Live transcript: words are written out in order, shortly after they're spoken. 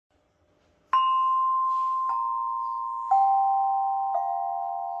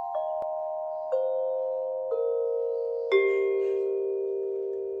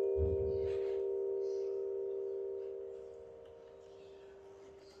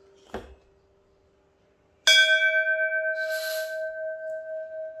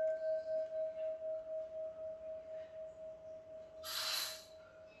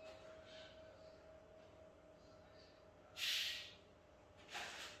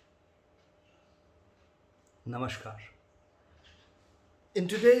Namaskar. In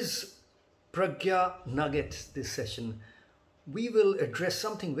today's Pragya Nugget, this session, we will address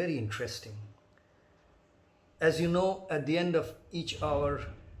something very interesting. As you know, at the end of each of our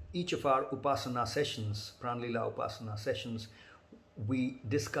Upasana sessions, Pranlila Upasana sessions, we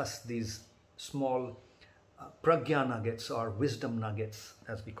discuss these small Pragya Nuggets or wisdom nuggets,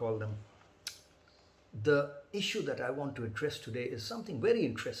 as we call them. The issue that I want to address today is something very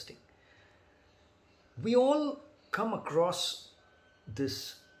interesting. We all come across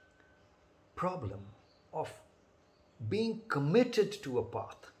this problem of being committed to a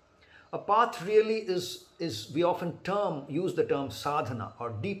path. A path really is we often use the term sadhana or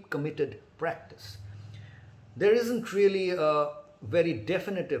deep committed practice. There isn't really a very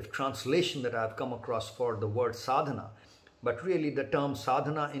definitive translation that I've come across for the word sadhana, but really the term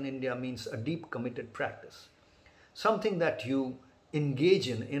sadhana in India means a deep committed practice. Something that you engage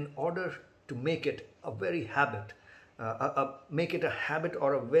in order to make it a very habit, make it a habit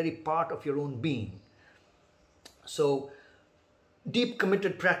or a very part of your own being. So deep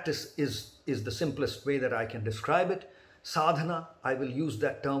committed practice is the simplest way that I can describe it. Sadhana, I will use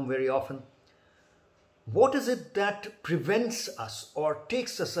that term very often. What is it that prevents us or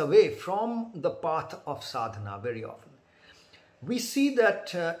takes us away from the path of sadhana very often? We see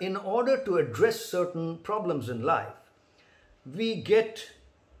that in order to address certain problems in life, we get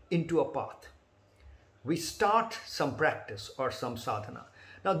into a path. We start some practice or some sadhana.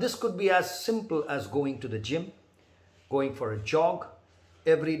 Now this could be as simple as going to the gym, going for a jog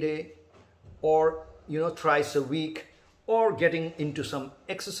every day, or thrice a week, or getting into some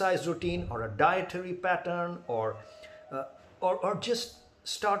exercise routine or a dietary pattern, or just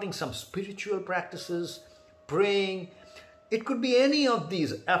starting some spiritual practices, praying. It could be any of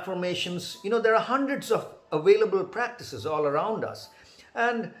these affirmations. There are hundreds of available practices all around us.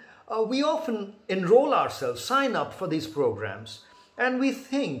 And we often enroll ourselves, sign up for these programs, and we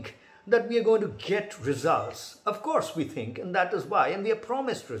think that we are going to get results. Of course we think, and that is why, and we are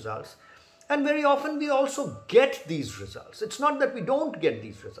promised results. And very often we also get these results. It's not that we don't get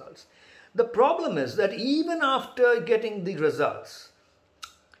these results. The problem is that even after getting the results,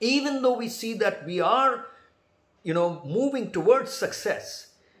 even though we see that we are, moving towards success,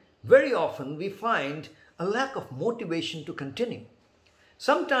 very often we find a lack of motivation to continue.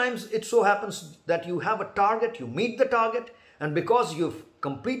 Sometimes it so happens that you have a target, you meet the target, and because you've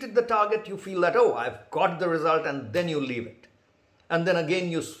completed the target, you feel that, oh, I've got the result, and then you leave it. And then again,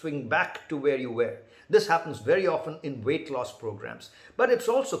 you swing back to where you were. This happens very often in weight loss programs, but it's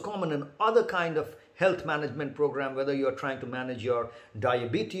also common in other kind of health management program, whether you're trying to manage your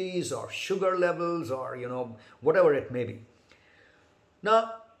diabetes or sugar levels or, whatever it may be.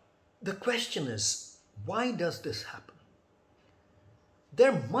 Now, the question is, why does this happen?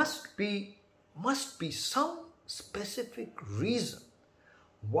 There must be some specific reason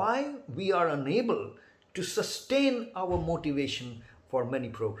why we are unable to sustain our motivation for many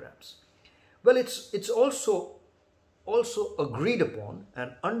programs. Well, it's also agreed upon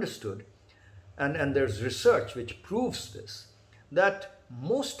and understood, and there's research which proves this, that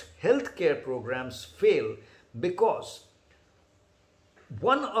most healthcare programs fail because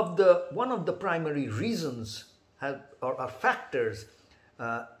one of the primary reasons or factors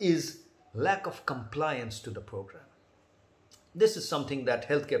is lack of compliance to the program. This is something that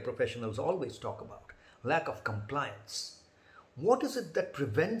healthcare professionals always talk about, lack of compliance. What is it that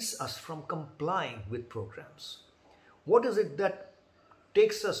prevents us from complying with programs? What is it that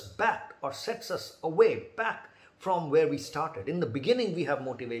takes us back or sets us away back from where we started? In the beginning we have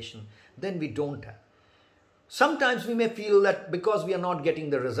motivation, then we don't have. Sometimes we may feel that because we are not getting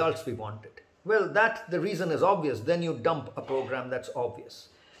the results we wanted. Well, the reason is obvious. Then you dump a program that's obvious.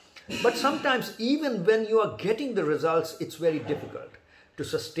 But sometimes even when you are getting the results, it's very difficult to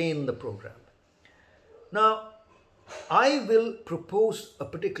sustain the program. Now, I will propose a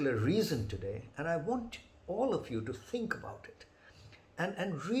particular reason today, and I want all of you to think about it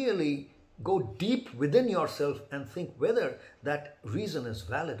and really go deep within yourself and think whether that reason is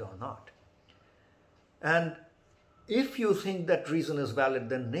valid or not. And if you think that reason is valid,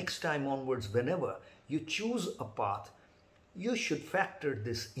 then next time onwards, whenever you choose a path, you should factor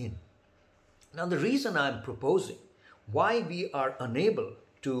this in. Now, the reason I'm proposing why we are unable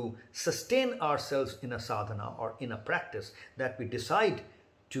to sustain ourselves in a sadhana or in a practice that we decide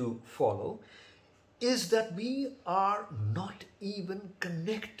to follow is that we are not even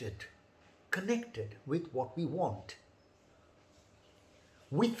connected with what we want.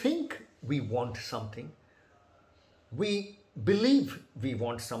 We think we want something. We believe we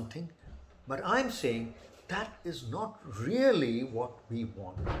want something, but I'm saying that is not really what we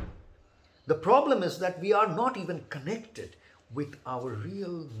want. The problem is that we are not even connected with our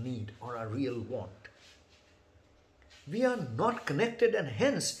real need or our real want. We are not connected, and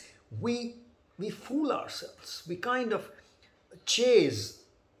hence we fool ourselves. We kind of chase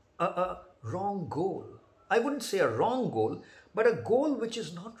a wrong goal. I wouldn't say a wrong goal, but a goal which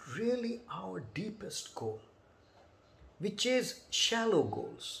is not really our deepest goal. We chase shallow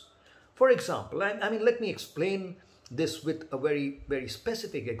goals. For example, I mean, let me explain this with a very, very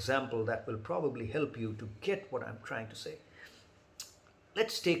specific example that will probably help you to get what I'm trying to say.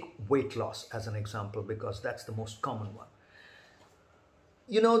 Let's take weight loss as an example, because that's the most common one.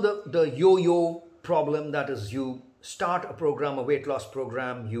 You know, the yo-yo problem, that is, you start a program, a weight loss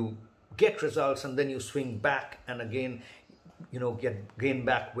program, you get results, and then you swing back and again, gain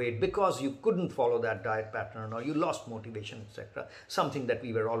back weight because you couldn't follow that diet pattern, or you lost motivation, etc. Something that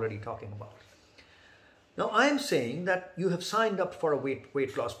we were already talking about. Now, I'm saying that you have signed up for a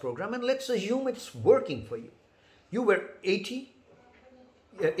weight loss program, and let's assume it's working for you. You were 80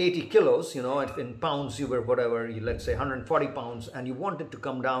 kilos, in pounds you were whatever, let's say 140 pounds, and you wanted to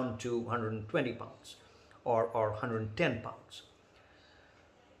come down to 120 pounds or 110 pounds.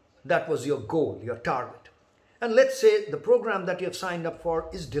 That was your goal, your target. And let's say the program that you have signed up for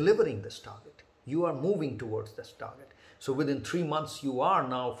is delivering this target. You are moving towards this target. So within 3 months, you are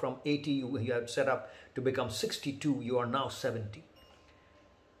now from 80, you have set up to become 62, you are now 70.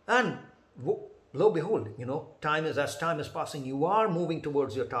 And lo and behold, as time is passing, you are moving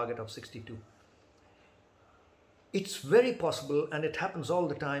towards your target of 62. It's very possible, and it happens all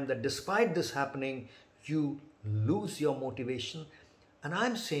the time, that despite this happening, you lose your motivation. And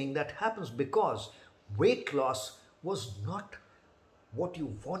I'm saying that happens because weight loss was not what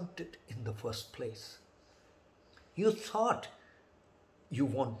you wanted in the first place. You thought you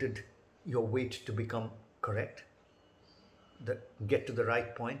wanted your weight to become correct, get to the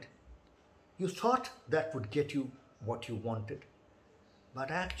right point. You thought that would get you what you wanted.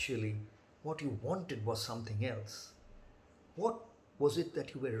 But actually, what you wanted was something else. What was it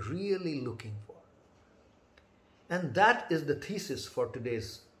that you were really looking for? And that is the thesis for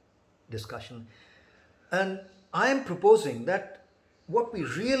today's discussion. And I am proposing that what we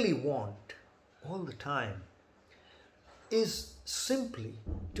really want all the time is simply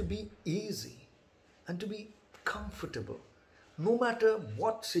to be easy and to be comfortable, no matter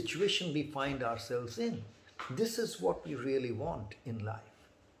what situation we find ourselves in. This is what we really want in life.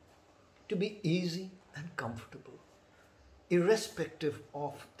 To be easy and comfortable, irrespective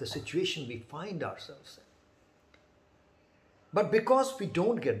of the situation we find ourselves in. But because we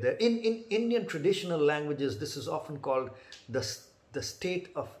don't get there, in Indian traditional languages, this is often called the state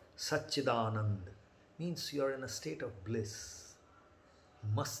of Satchidanand. Means you're in a state of bliss.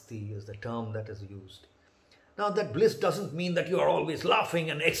 Masti is the term that is used. Now, that bliss doesn't mean that you are always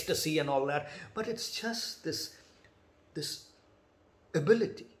laughing and ecstasy and all that, but it's just this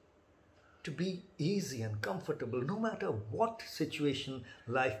ability to be easy and comfortable no matter what situation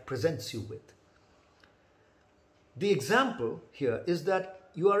life presents you with. The example here is that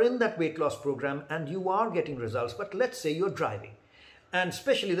you are in that weight loss program and you are getting results, but let's say you're driving. And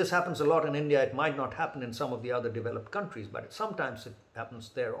especially this happens a lot in India. It might not happen in some of the other developed countries, but sometimes it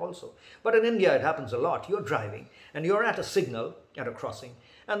happens there also. But in India, it happens a lot. You're driving and you're at a signal, at a crossing,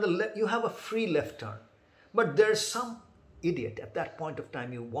 and you have a free left turn. But there's some idiot at that point of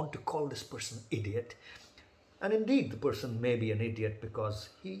time. You want to call this person idiot. And indeed, the person may be an idiot because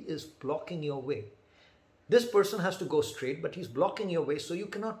he is blocking your way. This person has to go straight, but he's blocking your way, so you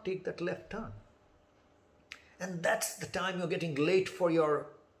cannot take that left turn. And that's the time you're getting late for your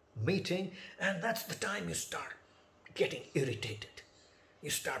meeting, and that's the time you start getting irritated. You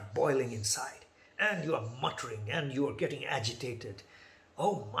start boiling inside, and you are muttering, and you are getting agitated.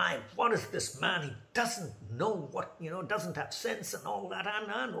 Oh my, what is this man? He doesn't know what, doesn't have sense and all that,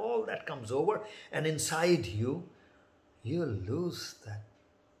 and all that comes over, and inside you, you lose that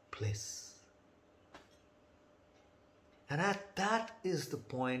bliss. And that is the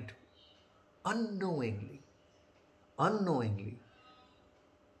point, unknowingly,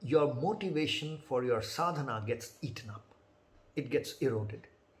 your motivation for your sadhana gets eaten up. It gets eroded.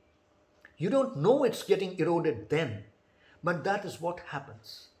 You don't know it's getting eroded then, but that is what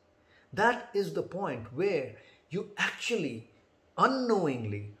happens. That is the point where you actually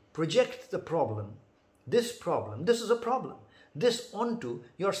unknowingly project the problem, this is a problem, this onto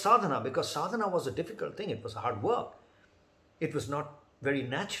your sadhana, because sadhana was a difficult thing. It was hard work. It was not very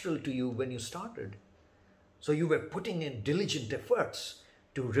natural to you when you started. So you were putting in diligent efforts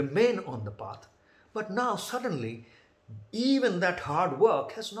to remain on the path. But now suddenly, even that hard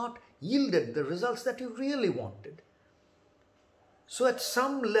work has not yielded the results that you really wanted. So at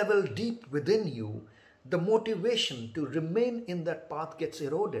some level deep within you, the motivation to remain in that path gets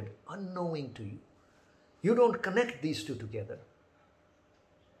eroded, unknowing to you. You don't connect these two together.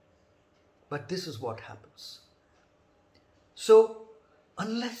 But this is what happens. So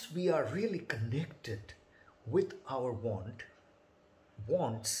unless we are really connected with our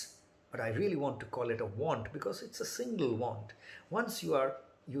wants, but I really want to call it a want because it's a single want. Once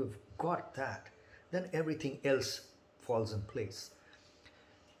you've got that, then everything else falls in place.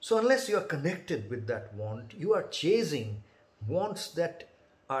 So unless you are connected with that want, you are chasing wants that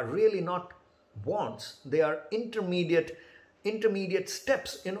are really not wants. They are intermediate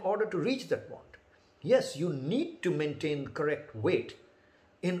steps in order to reach that want. Yes, you need to maintain correct weight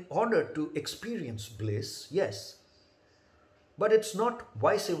in order to experience bliss, yes. But it's not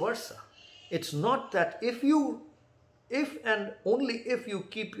vice versa. It's not that if and only if you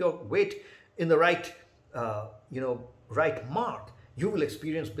keep your weight in the right, right mark, you will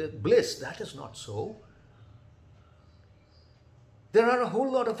experience bliss. That is not so. There are a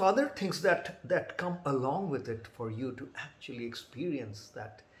whole lot of other things that come along with it for you to actually experience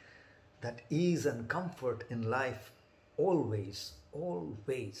that ease and comfort in life always,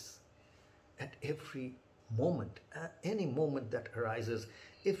 at every moment, at any moment that arises.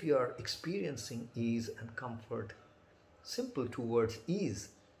 If you are experiencing ease and comfort, simple two words, ease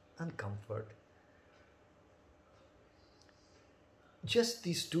and comfort, just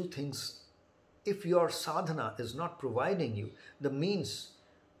these two things, if your sadhana is not providing you the means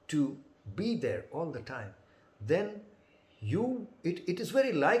to be there all the time, then it is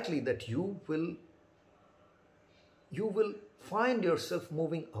very likely that you will find yourself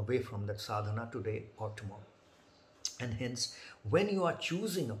moving away from that sadhana today or tomorrow. And hence, when you are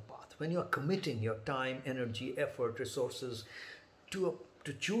choosing a path, when you are committing your time, energy, effort, resources to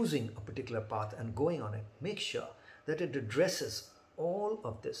choosing a particular path and going on it, make sure that it addresses all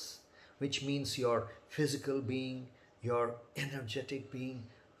of this, which means your physical being, your energetic being,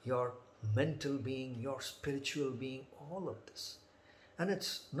 your mental being, your spiritual being, all of this. And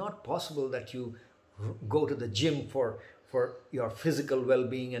it's not possible that you go to the gym for your physical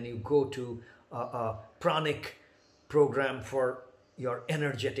well-being and you go to a pranic program for your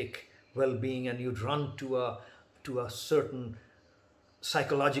energetic well-being and you'd run to a certain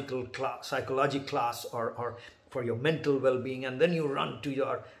psychology class or for your mental well-being, and then you run to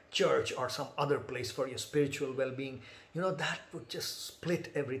your church or some other place for your spiritual well-being. That would just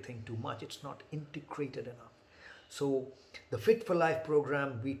split everything too much. It's not integrated enough. So the Fit for Life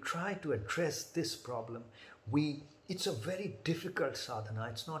program, we try to address this problem. It's a very difficult sadhana.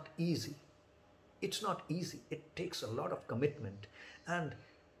 It's not easy. It takes a lot of commitment. And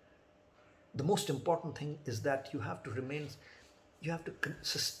the most important thing is that you have to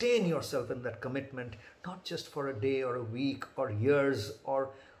sustain yourself in that commitment, not just for a day or a week or years or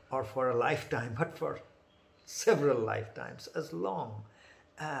for a lifetime, but for several lifetimes, as long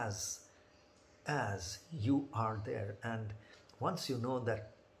as you are there. And once you know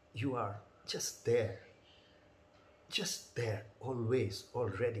that you are just there, always,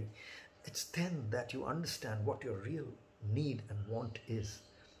 already, it's then that you understand what your real need and want is.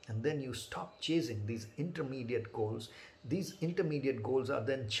 And then you stop chasing these intermediate goals. These intermediate goals are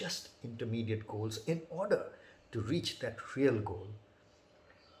then just intermediate goals in order to reach that real goal.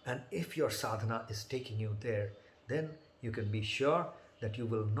 And if your sadhana is taking you there, then you can be sure that you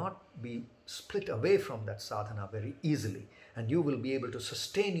will not be split away from that sadhana very easily. And you will be able to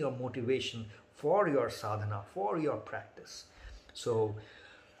sustain your motivation for your sadhana, for your practice. So,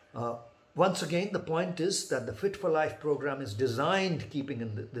 once again, the point is that the Fit for Life program is designed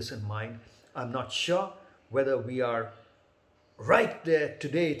keeping this in mind. I'm not sure whether we are right there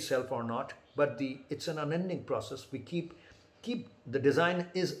today itself or not, but it's an unending process. We keep the design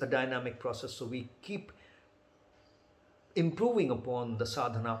is a dynamic process, so we keep improving upon the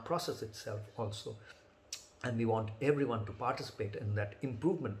sadhana process itself also. And we want everyone to participate in that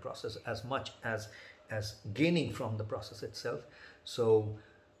improvement process as much as gaining from the process itself. So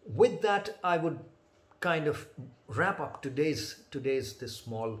with that, I would kind of wrap up today's this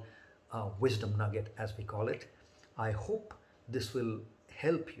small wisdom nugget, as we call it. I hope this will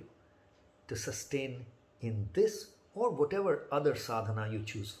help you to sustain in this or whatever other sadhana you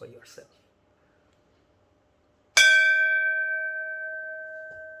choose for yourself.